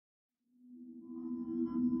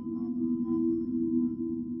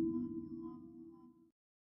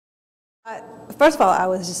First of all, I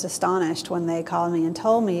was just astonished when they called me and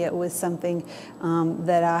told me it was something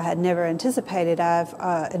that I had never anticipated. I've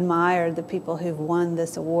admired the people who've won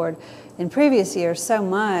this award in previous years so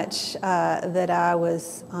much that I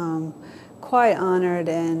was quite honored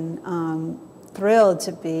and thrilled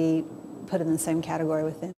to be put in the same category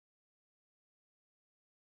with them.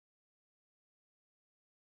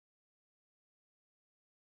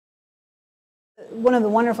 One of the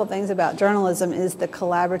wonderful things about journalism is the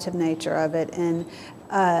collaborative nature of it, and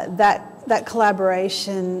that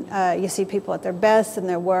collaboration, you see people at their best and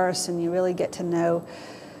their worst, and you really get to know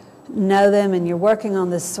them, and you're working on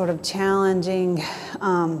this sort of challenging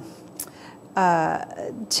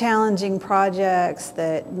projects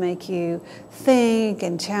that make you think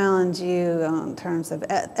and challenge you in terms of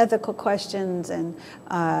ethical questions and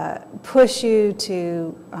push you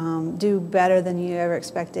to do better than you ever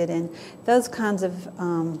expected. And those kinds of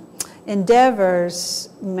endeavors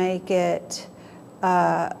make you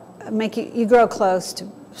grow close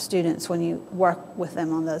to students when you work with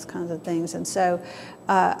them on those kinds of things. And so,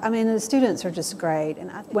 I mean, the students are just great.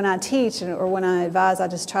 And when I teach or when I advise, I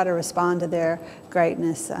just try to respond to their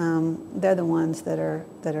greatness. They're the ones that are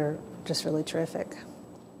just really terrific.